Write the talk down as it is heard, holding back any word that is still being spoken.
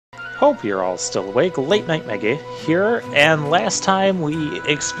Hope you're all still awake. Late Night Mega here, and last time we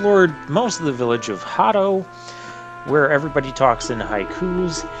explored most of the village of Hado, where everybody talks in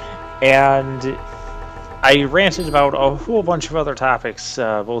haikus, and I ranted about a whole bunch of other topics,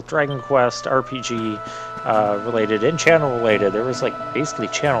 both Dragon Quest, RPG related, and channel related. There was like basically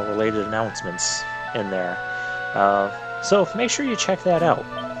channel related announcements in there. So make sure you check that out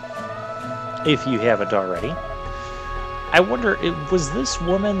if you haven't already. I wonder, was this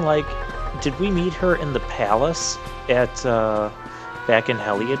woman, like, did we meet her in the palace at, back in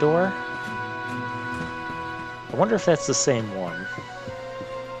Heliodor? I wonder if that's the same one.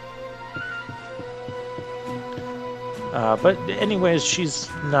 But anyways, she's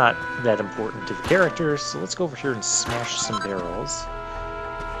not that important to the characters, so let's go over here and smash some barrels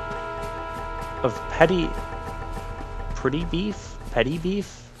of pretty beef?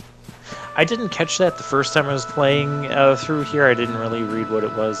 I didn't catch that the first time I was playing through here. I didn't really read what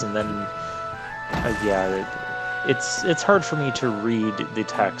it was, and then, yeah, it's hard for me to read the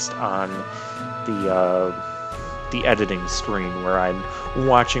text on the editing screen where I'm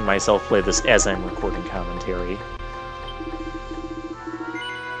watching myself play this as I'm recording commentary.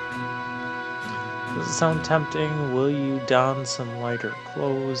 Does it sound tempting? Will you don some lighter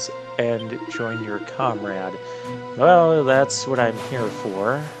clothes and join your comrade? Well, that's what I'm here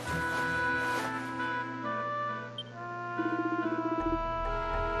for.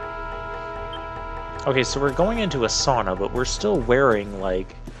 Okay, so we're going into a sauna, but we're still wearing,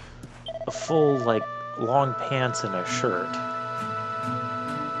 like, a full, like, long pants and a shirt.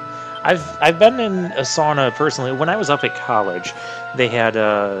 I've been in a sauna personally. When I was up at college, they had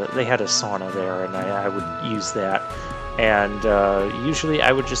a sauna there, and I would use that. And usually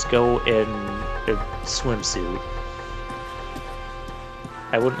I would just go in a swimsuit.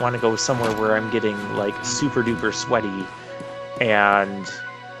 I wouldn't want to go somewhere where I'm getting, like, super duper sweaty and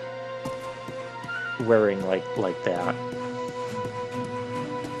wearing like that.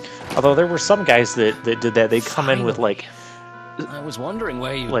 Although there were some guys that did that. They'd come in with like, I was wondering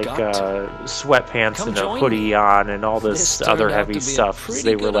where you like sweatpants and a hoodie on and all this other heavy stuff.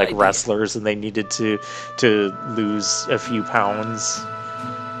 They were like wrestlers and they needed to lose a few pounds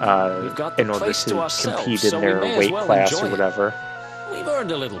in order to compete in their weight class or whatever. We've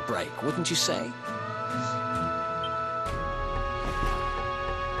earned a little break, wouldn't you say?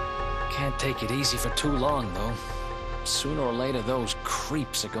 Can't take it easy for too long, though. Sooner or later, those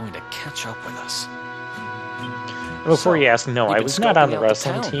creeps are going to catch up with us. Before you ask, no, I was not on the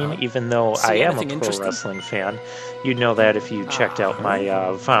wrestling team, even though I am a pro wrestling fan. You'd know that if you checked out my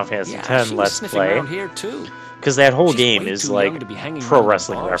Final Fantasy X Let's Play. Because that whole game is like pro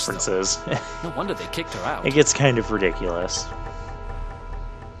wrestling references. No wonder they kicked her out. It gets kind of ridiculous.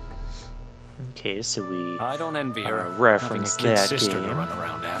 Okay, so we I don't envy her reference having a kid that sister game. to run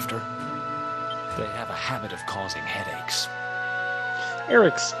around after. They have a habit of causing headaches.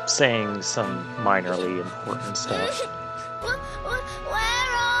 Eric's saying some minorly important stuff. Where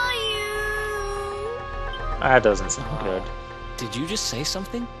are you? That doesn't sound good. Did you just say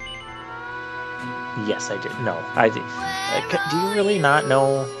something? Yes, I did. No, I did. Do you really not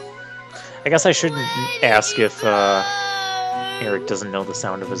know? I guess I shouldn't ask if Eric doesn't know the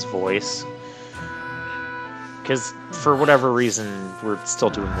sound of his voice. Because, for whatever reason, we're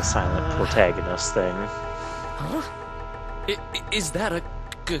still doing the silent protagonist thing. Huh? Is that a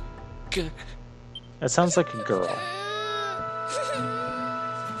That sounds like a girl.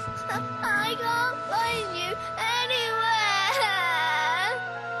 I can't find you anywhere.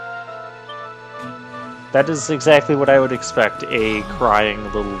 That is exactly what I would expect a crying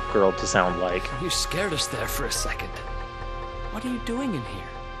little girl to sound like. You scared us there for a second. What are you doing in here?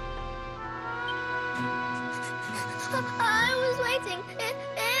 I was waiting in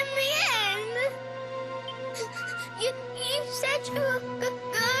the end. You said you were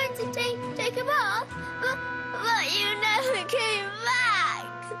going to take a bath, but you never came back.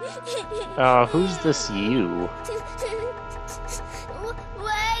 Who's this you?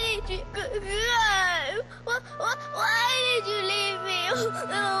 Where did you go? Why did you leave me all on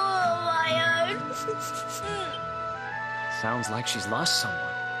my own? Sounds like she's lost someone.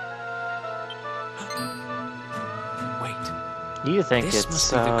 Wait. You think This it's,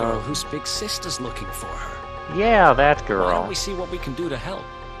 must be the girl whose big sister's looking for her. Yeah, that Why girl. don't we see what we can do to help?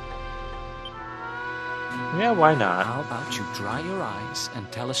 Yeah, why not? How about you dry your eyes and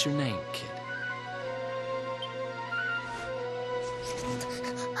tell us your name, kid?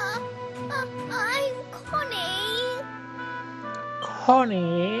 I'm Connie.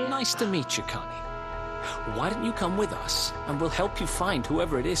 Connie. Nice to meet you, Connie. Why don't you come with us, and we'll help you find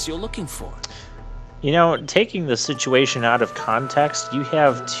whoever it is you're looking for. You know, taking the situation out of context, you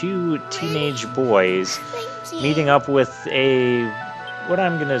have two teenage boys Thank you. meeting up with a, what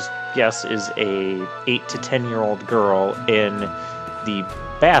I'm gonna guess is a 8 to 10-year-old girl in the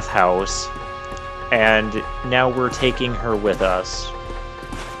bathhouse, and now we're taking her with us.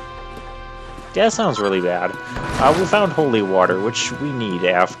 Yeah, that sounds really bad. We found holy water, which we need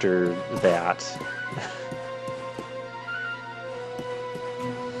after that.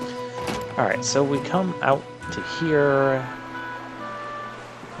 Alright, so we come out to here.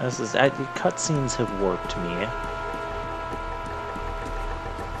 This is the cutscenes have worked me.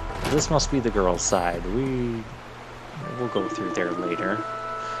 This must be the girls' side. We'll go through there later.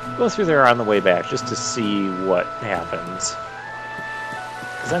 Go through there on the way back just to see what happens.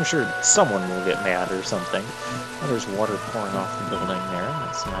 Because I'm sure someone will get mad or something. Oh, there's water pouring off the building there.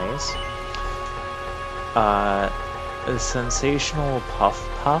 That's nice. A sensational puff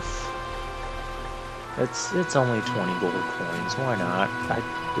puff. It's only 20 gold coins. Why not?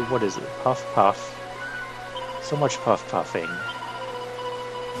 What is it? Puff puff. So much puff puffing.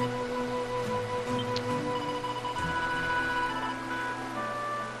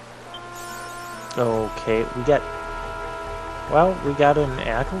 Okay, we got an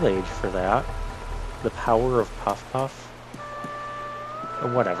accolade for that. The power of Puff Puff. Or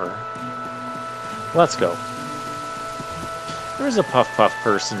whatever. Let's go. There was a Puff Puff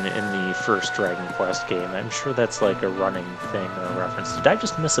person in the first Dragon Quest game. I'm sure that's like a running thing or a reference. Did I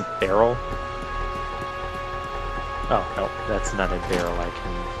just miss a barrel? Oh, no, that's not a barrel I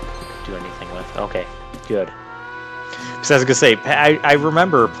can do anything with. Okay, good. Because I was going to say, I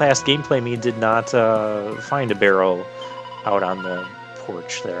remember past gameplay me did not find a barrel out on the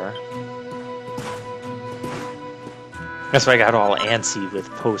porch there. That's why I got all antsy with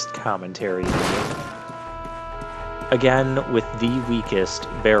post-commentary. Again, with the weakest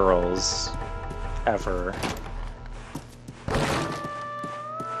barrels ever.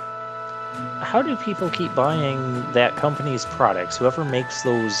 How do people keep buying that company's products? Whoever makes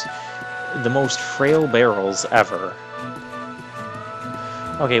those, the most frail barrels ever.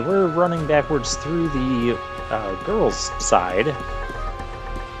 Okay, we're running backwards through the girls' side.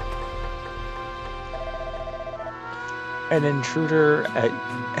 An intruder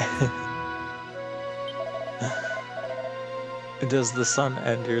Does the sun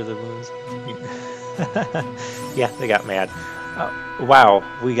enter the moon's... Yeah, they got mad. Wow,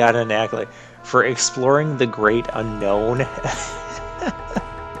 we got an accolade for exploring the great unknown.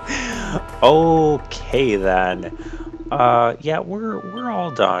 Okay then. Yeah, we're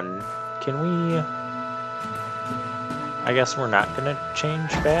all done. Can we... I guess we're not gonna change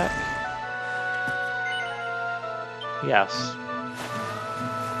back? Yes.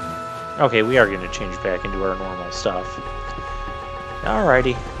 Okay, we are gonna change back into our normal stuff.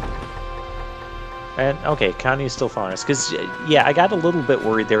 Alrighty. And, okay, Connie's still following us. Because, yeah, I got a little bit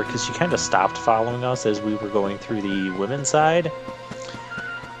worried there because she kind of stopped following us as we were going through the women's side.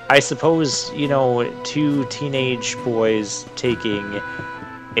 I suppose, you know, two teenage boys taking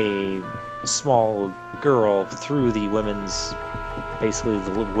a small girl through the women's, basically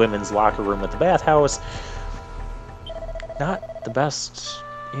the women's locker room at the bathhouse, not the best,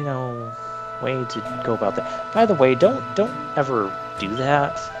 you know, way to go about that. By the way, don't ever do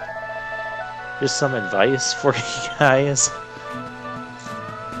that. Just some advice for you guys.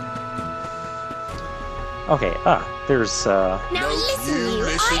 Okay, there's Now listen, you.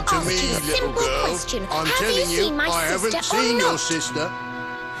 I asked you a simple question. I'm Have telling you seen my I haven't sister or seen your not? sister.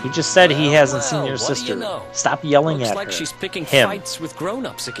 he just said he hasn't seen Well, your what do sister. you know? Stop yelling Looks at like her. she's picking Him. fights with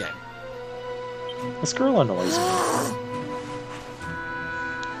grown-ups again. This girl annoys me.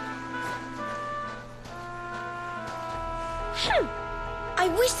 I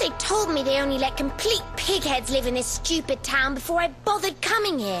wish they'd told me they only let complete pigheads live in this stupid town before I bothered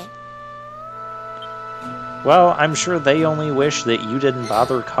coming here. Well, I'm sure they only wish that you didn't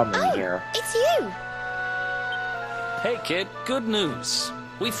bother coming here. It's you. Hey, kid, good news.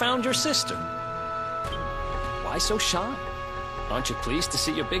 We found your sister. Why so shy? Aren't you pleased to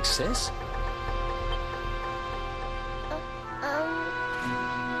see your big sis?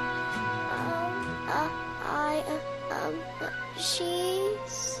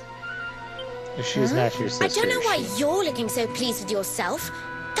 She's... She's not your sister. I don't know why is she? you're looking so pleased with yourself.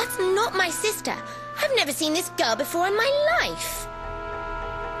 That's not my sister. I've never seen this girl before in my life.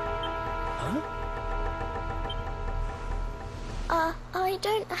 Huh? I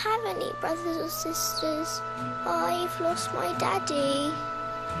don't have any brothers or sisters. I've lost my daddy.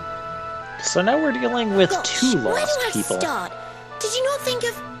 So now we're dealing with Gosh, two where lost do I people. start? Did you not think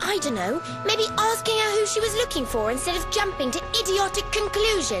of I don't know, maybe asking her who she was looking for instead of jumping to idiotic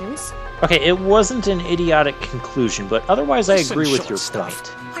conclusions? Okay, it wasn't an idiotic conclusion, but otherwise I Listen, agree with your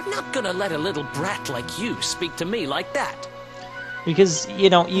short-stuffed. point. I'm not gonna let a little brat like you speak to me like that. Because,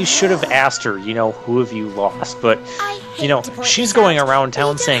 you should have asked her, who have you lost? But, I hate to point she's this going out, around but you town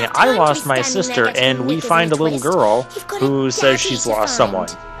don't saying, have I time to lost be my standing there sister, getting and we knickers find in a little twist. girl You've got a who says daddy she's to lost find. someone.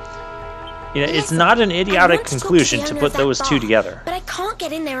 It's Listen, not an I idiotic want to talk conclusion the to owner put of that those two bar, together. But I can't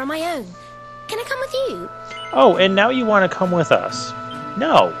get in there on my own. Can I come with you? Oh, and now you want to come with us.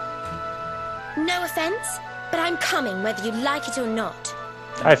 No. No offense, but I'm coming whether you like it or not.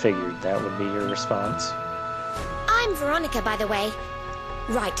 I figured that would be your response. I'm Veronica, by the way.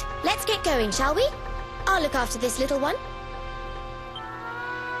 Right, let's get going, shall we? I'll look after this little one.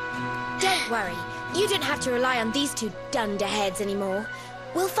 Don't worry, you don't have to rely on these two dunderheads anymore.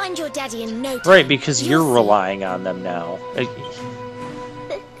 We'll find your daddy in no time. Right, because You'll you're see. relying on them now. Thank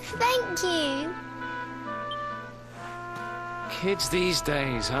you. Kids these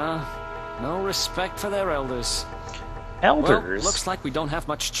days, huh? No respect for their elders. Well, Elders? looks like we don't have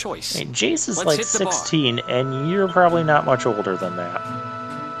much choice. Hey, Jace is Let's like hit the bar. 16, and you're probably not much older than that.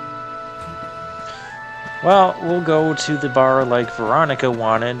 Well, we'll go to the bar like Veronica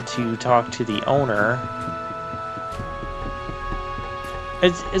wanted to talk to the owner.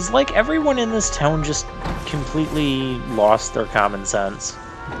 It's like everyone in this town just completely lost their common sense.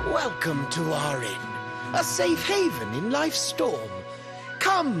 Welcome to our inn, a safe haven in life's storm.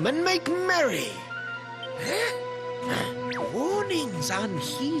 Come and make merry. Warnings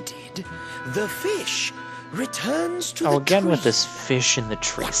unheeded. The fish returns to Oh, the again with tree. this fish in the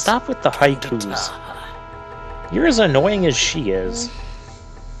tree. Stop with the haikus. You're as annoying as she is.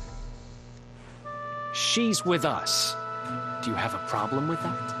 She's with us. Do you have a problem with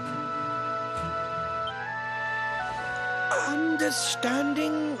that?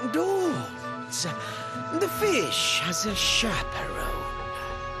 Understanding dawns. The fish has a chaperone.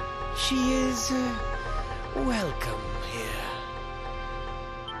 She is welcome here.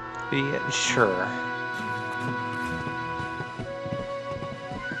 Yeah, sure.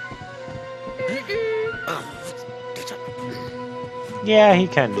 Yeah, he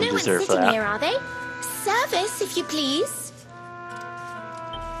kind of No one's deserved sitting that. here, are they? Service, if you please.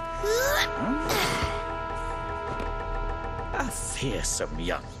 A fearsome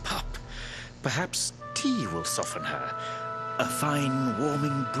young pup. Perhaps tea will soften her. A fine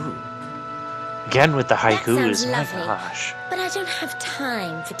warming brew. Again with the That haikus. sounds My lovely. gosh. But I don't have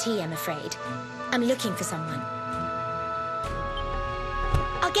time for tea, I'm afraid. I'm looking for someone.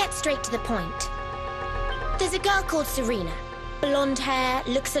 I'll get straight to the point. There's a girl called Serena. Blonde hair,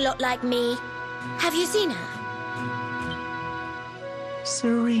 looks a lot like me. Have you seen her?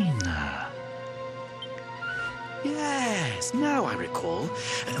 Serena. Yes, now I recall.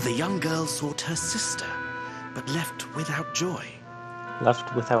 The young girl sought her sister, but left without joy.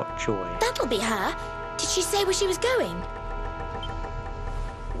 Left without joy. That'll be her. Did she say where she was going?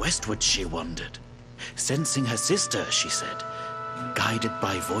 Westward she wandered, sensing her sister, she said, guided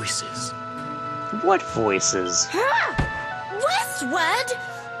by voices. What voices? Westward?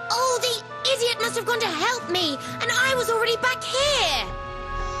 Oh, the idiot must have gone to help me, and I was already back here.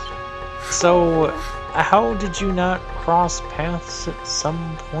 So, how did you not cross paths at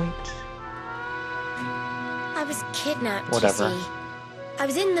some point? I was kidnapped, Whatever. you see. I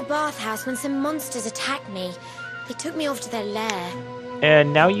was in the bathhouse when some monsters attacked me. They took me off to their lair.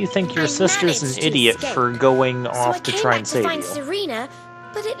 And now you think your I sister's managed an to idiot escape. for going So I off to came try back and to save find you. Serena,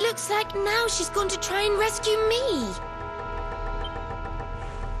 but it looks like now she's gone to try and rescue me.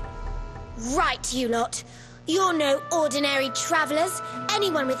 Right, you lot. You're no ordinary travelers.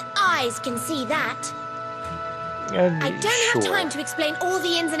 Anyone with eyes can see that. I don't have time to explain all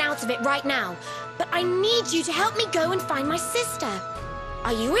the ins and outs of it right now, but I need you to help me go and find my sister.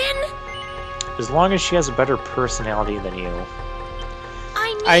 Are you in? As long as she has a better personality than you.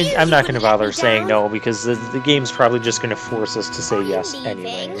 I'm not going to bother saying no, because the game's probably just going to force us to say I'm yes leaving.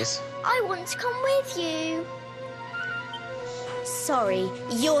 anyways. I want to come with you. Sorry,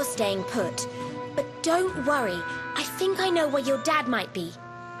 you're staying put. But don't worry, I think I know where your dad might be.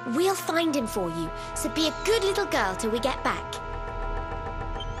 We'll find him for you, so be a good little girl till we get back.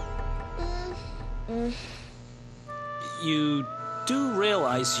 You do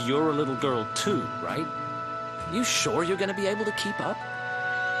realize you're a little girl too, right? You sure you're gonna be able to keep up?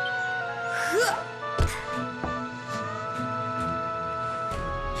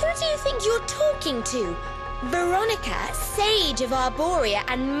 Who do you think you're talking to? Veronica, sage of Arborea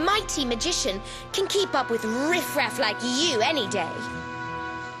and mighty magician, can keep up with riffraff like you any day.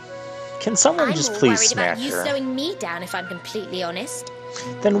 Can someone I'm just more please worried smack about you her? slowing me down, if I'm completely honest.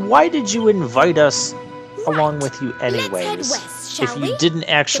 Then why did you invite us along with you anyways? Let's head west, shall if you we? didn't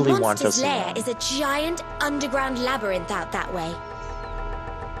actually want us The monster's lair along. is a giant underground labyrinth out that way.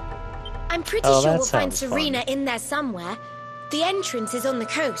 I'm pretty Oh, sure that we'll find sounds Serena fun. in there somewhere. The entrance is on the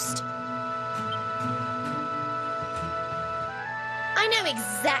coast. I know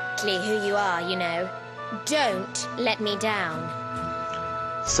exactly who you are, you know. Don't let me down.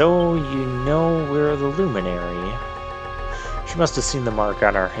 So you know we're the Luminary. She must have seen the mark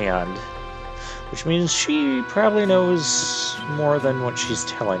on our hand, which means she probably knows more than what she's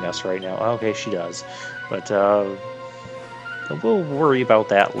telling us right now. Okay, she does, but we'll worry about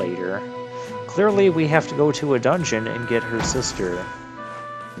that later. Clearly, we have to go to a dungeon and get her sister,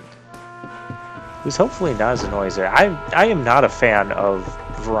 who's hopefully not as annoying as her. I am not a fan of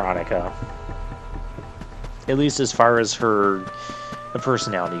Veronica, at least as far as her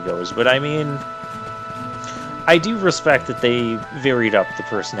personality goes, but I mean, I do respect that they varied up the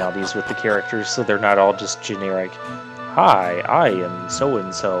personalities with the characters so they're not all just generic, "Hi, I am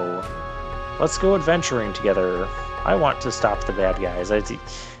so-and-so. Let's go adventuring together. I want to stop the bad guys."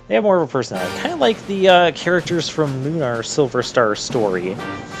 They have more of a personality. Kind of like the characters from Lunar Silver Star Story.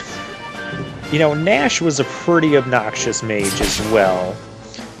 You know, Nash was a pretty obnoxious mage as well,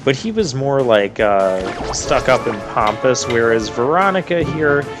 but he was more like stuck up and pompous, whereas Veronica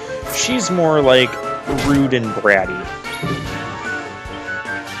here, she's more like rude and bratty.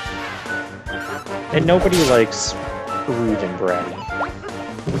 And nobody likes rude and bratty.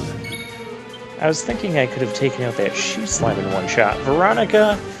 I was thinking I could have taken out that shoe slime in one shot.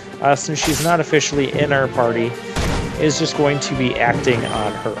 Veronica, since she's not officially in our party, is just going to be acting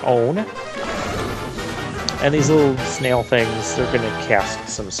on her own. And these little snail things, they're going to cast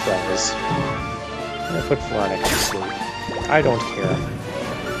some spells. I'm going to put Veronica to sleep. I don't care.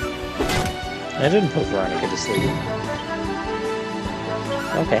 I didn't put Veronica to sleep.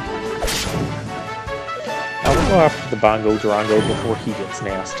 Okay. Now we'll go after the Bongo Drongo before he gets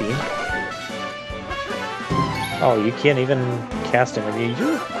nasty. Oh, you can't even cast him. I mean,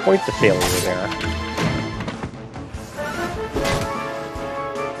 you're quite the failure there.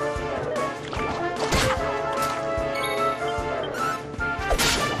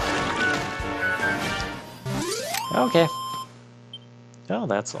 Okay. Well,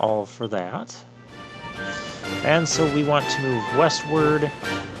 that's all for that. And so we want to move westward.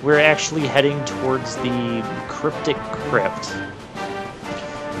 We're actually heading towards the Cryptic Crypt.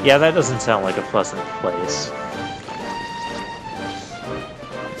 Yeah, that doesn't sound like a pleasant place.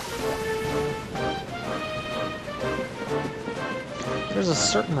 There's a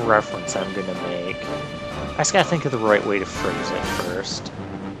certain reference I'm gonna make. I just gotta think of the right way to phrase it first.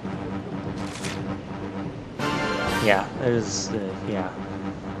 Yeah, there's, yeah.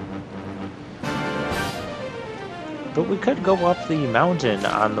 But we could go up the mountain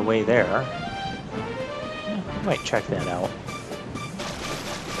on the way there. Yeah, we might check that out.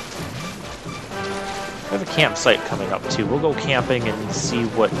 We have a campsite coming up too. We'll go camping and see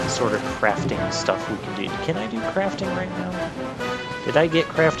what sort of crafting stuff we can do. Can I do crafting right now? Did I get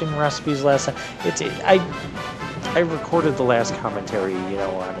crafting recipes last time? I recorded the last commentary, you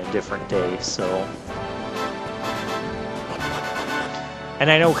know, on a different day, so. And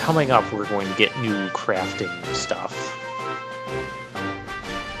I know coming up we're going to get new crafting stuff.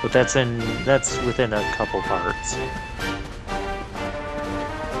 But that's within a couple parts.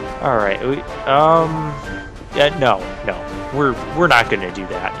 Alright, yeah, no. We're not gonna do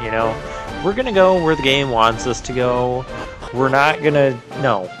that, you know? We're gonna go where the game wants us to go. We're not gonna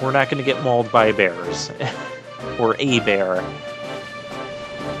get mauled by bears. Or a bear.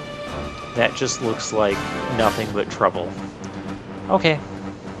 That just looks like nothing but trouble. Okay.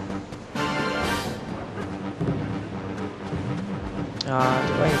 Do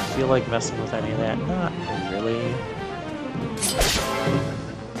I feel like messing with any of that? Not really.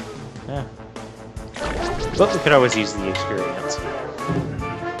 Yeah. But we could always use the experience.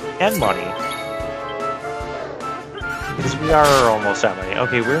 And money. Because we are almost out of money.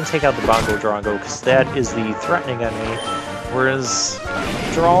 Okay, we're going to take out the Bongo Drongo, because that is the threatening enemy. Whereas,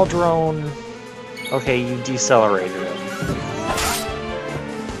 Draw Drone... Okay, you decelerated it.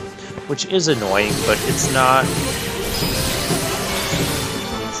 Which is annoying, but it's not...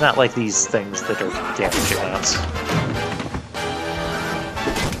 It's not like these things that are damaging us.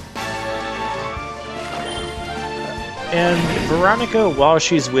 And Veronica, while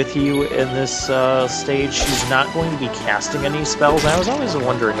she's with you in this stage, she's not going to be casting any spells. I was always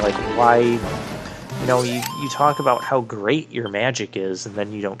wondering, like, why, you know, you talk about how great your magic is, and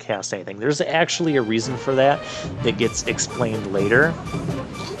then you don't cast anything. There's actually a reason for that gets explained later.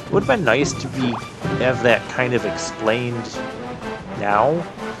 It would have been nice to have that kind of explained now,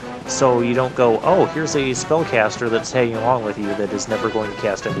 so you don't go, oh, here's a spellcaster that's tagging along with you that is never going to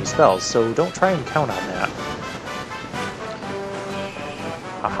cast any spells, so don't try and count on that.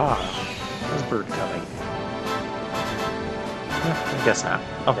 Aha. There's a bird coming. I guess not.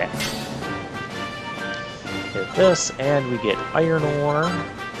 Okay. Hit this, and we get iron ore,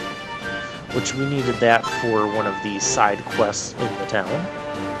 which we needed that for one of the side quests in the town.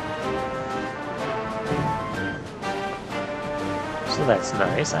 So that's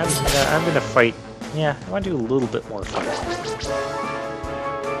nice. I'm gonna fight. Yeah, I want to do a little bit more fight.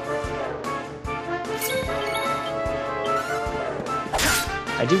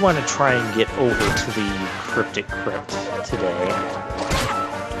 I do want to try and get over to the Cryptic Crypt today.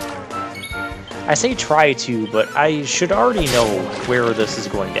 I say try to, but I should already know where this is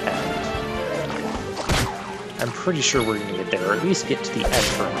going to end. I'm pretty sure we're going to get there, or at least get to the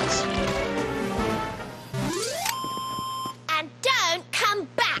entrance. And don't come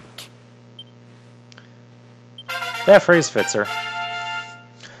back! That phrase fits her.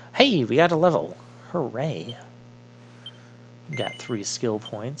 Hey, we got a level. Hooray. Got 3 skill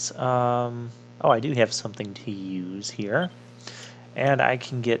points. Oh, I do have something to use here. And I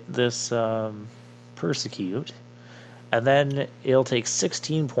can get this Persecute. And then it'll take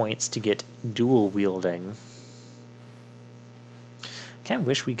 16 points to get dual wielding. Kind of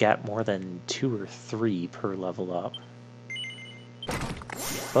wish we got more than 2 or 3 per level up.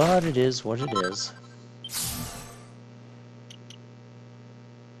 But it is what it is.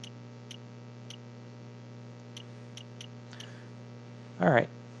 Alright.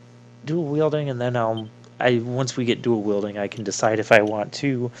 Dual wielding, and then once we get dual wielding, I can decide if I want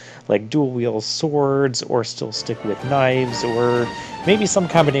to like dual wield swords or still stick with knives, or maybe some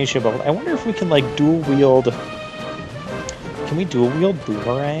combination of both. I wonder if we can like dual wield. Can we dual wield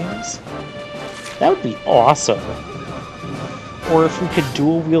boomerangs? That would be awesome. Or if we could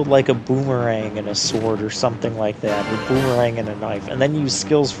dual wield like a boomerang and a sword or something like that, or boomerang and a knife, and then use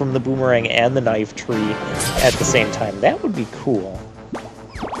skills from the boomerang and the knife tree at the same time. That would be cool.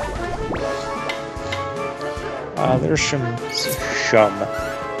 There's some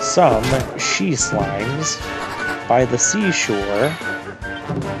she slimes by the seashore,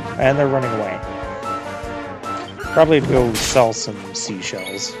 and they're running away. Probably to go sell some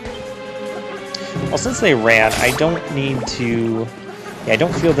seashells. Well, since they ran, I don't need to... Yeah, I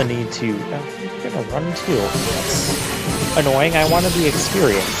don't feel the need to... I'm gonna run too. That's annoying. I wanted the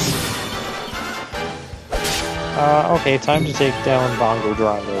experience. Okay, time to take down Bongo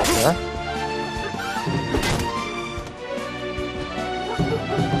Drongo here.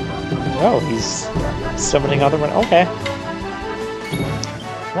 Oh, he's summoning other one. Okay.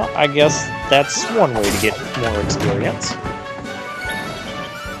 Well, I guess that's one way to get more experience.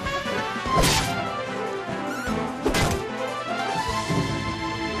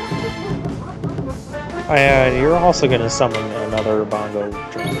 You're also going to summon another Bongo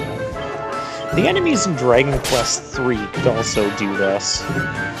Dragon. The enemies in Dragon Quest III could also do this.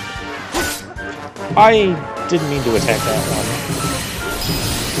 I didn't mean to attack that one.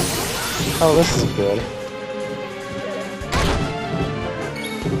 Oh, this is good.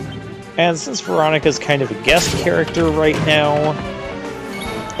 And since Veronica's kind of a guest character right now,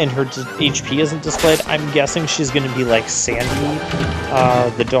 and her HP isn't displayed, I'm guessing she's going to be like Sandy,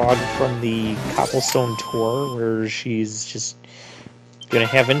 the dog from the Cobblestone Tour, where she's just going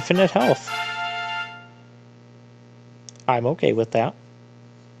to have infinite health. I'm okay with that.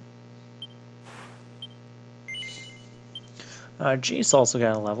 Jace also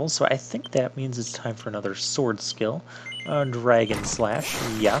got a level, so I think that means it's time for another sword skill. Dragon Slash,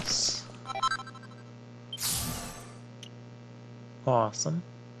 yes. Awesome.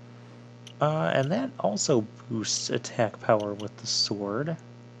 And that also boosts attack power with the sword.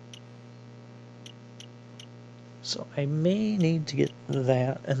 So I may need to get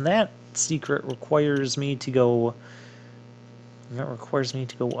that. And that secret requires me to go... That requires me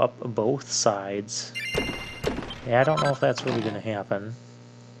to go up both sides. Yeah, I don't know if that's really going to happen.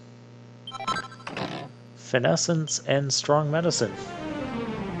 Finessence and Strong Medicine.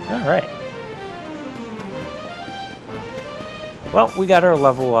 Alright. Well, we got our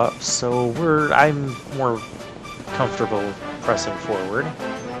level up, so I'm more comfortable pressing forward.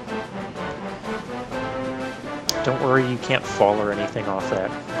 Don't worry, you can't fall or anything off that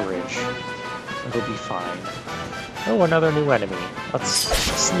bridge. It'll be fine. Oh, another new enemy. Let's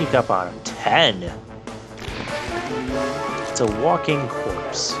sneak up on him. 10! It's a walking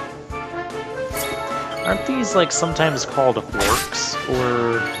corpse. Aren't these, like, sometimes called horks,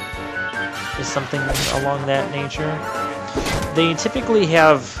 or is something along that nature? They typically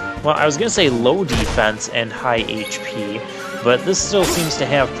have, well, I was going to say low defense and high HP, But this still seems to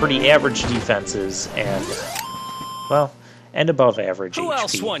have pretty average defenses and, well, and above average Who HP.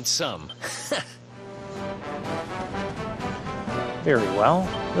 else wants some? Very well.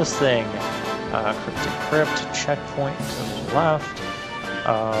 This thing, Cryptic Crypt, checkpoint to the left.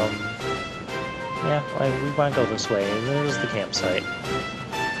 Yeah, we want to go this way. There's the campsite.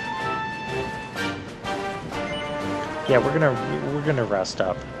 Yeah, we're gonna rest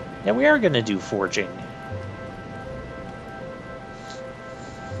up. Yeah, we are gonna do forging.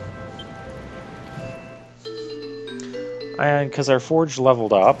 And because our forge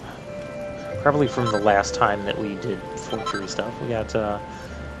leveled up, probably from the last time that we did forgery stuff, we got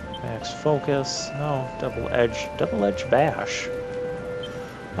max focus. No, double edge bash.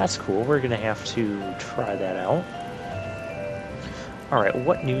 That's cool. We're gonna have to try that out. Alright,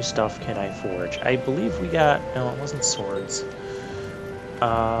 what new stuff can I forge? I believe we got... No, it wasn't swords.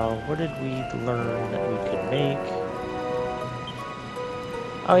 What did we learn that we could make?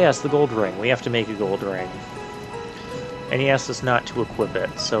 Oh yes, the gold ring. We have to make a gold ring. And he asked us not to equip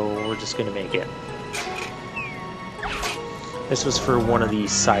it, so we're just gonna make it. This was for one of the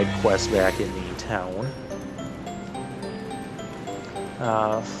side quests back in the town.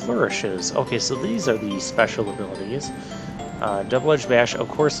 Flourishes. Okay, so these are the special abilities. Double-edged bash, of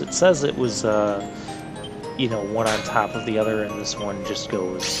course it says it was, you know, one on top of the other, and this one just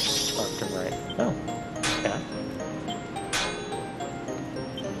goes left and right. Oh, yeah.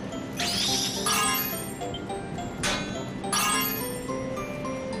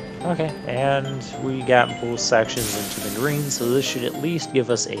 Okay, and we got both sections into the green, so this should at least give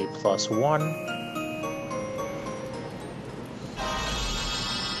us a +1.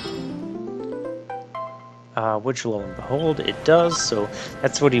 Which, lo and behold, it does, so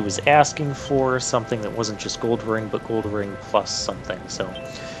that's what he was asking for, something that wasn't just gold ring, but gold ring plus something. So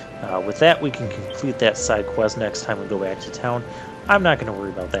with that, we can complete that side quest next time we go back to town. I'm not going to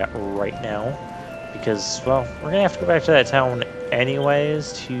worry about that right now, because, well, we're going to have to go back to that town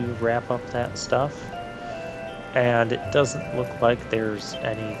anyways to wrap up that stuff. And it doesn't look like there's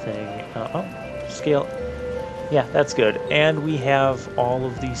anything... oh, scale... Yeah, that's good. And we have all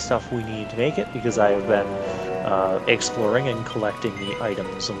of the stuff we need to make it, because I have been exploring and collecting the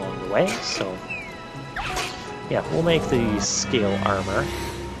items along the way, so... Yeah, we'll make the scale armor.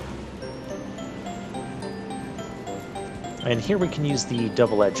 And here we can use the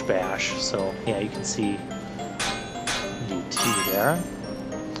double-edged bash, so yeah, you can see... do 2 there.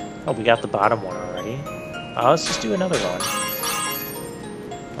 Oh, we got the bottom one already. Let's just do another one.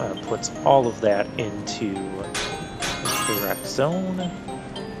 Puts all of that into the correct zone.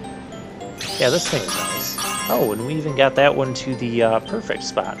 Yeah, this thing is nice. Oh, and we even got that one to the perfect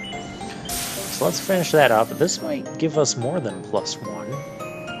spot. So let's finish that up. This might give us more than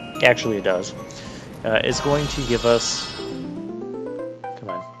 +1. Actually, it does. It's going to give us... Come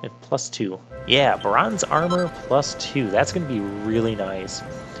on, +2. Yeah, bronze armor +2. That's going to be really nice.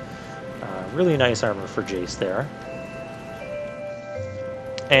 Really nice armor for Jace there.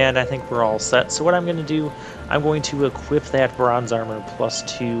 And I think we're all set. So what I'm going to do, I'm going to equip that bronze armor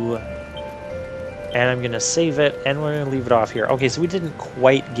 +2, and I'm going to save it, and we're going to leave it off here. Okay, so we didn't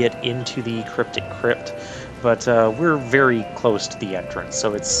quite get into the Cryptic Crypt, but we're very close to the entrance,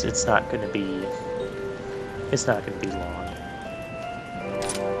 so it's not going to be long.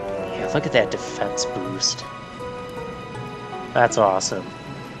 Yeah, look at that defense boost. That's awesome.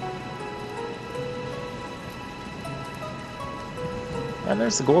 And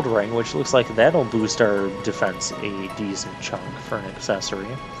there's the gold ring, which looks like that'll boost our defense a decent chunk for an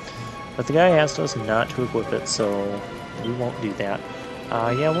accessory. But the guy asked us not to equip it, so we won't do that.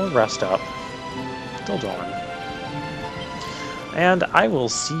 Yeah, we'll rest up till dawn. And I will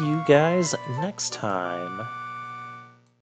see you guys next time.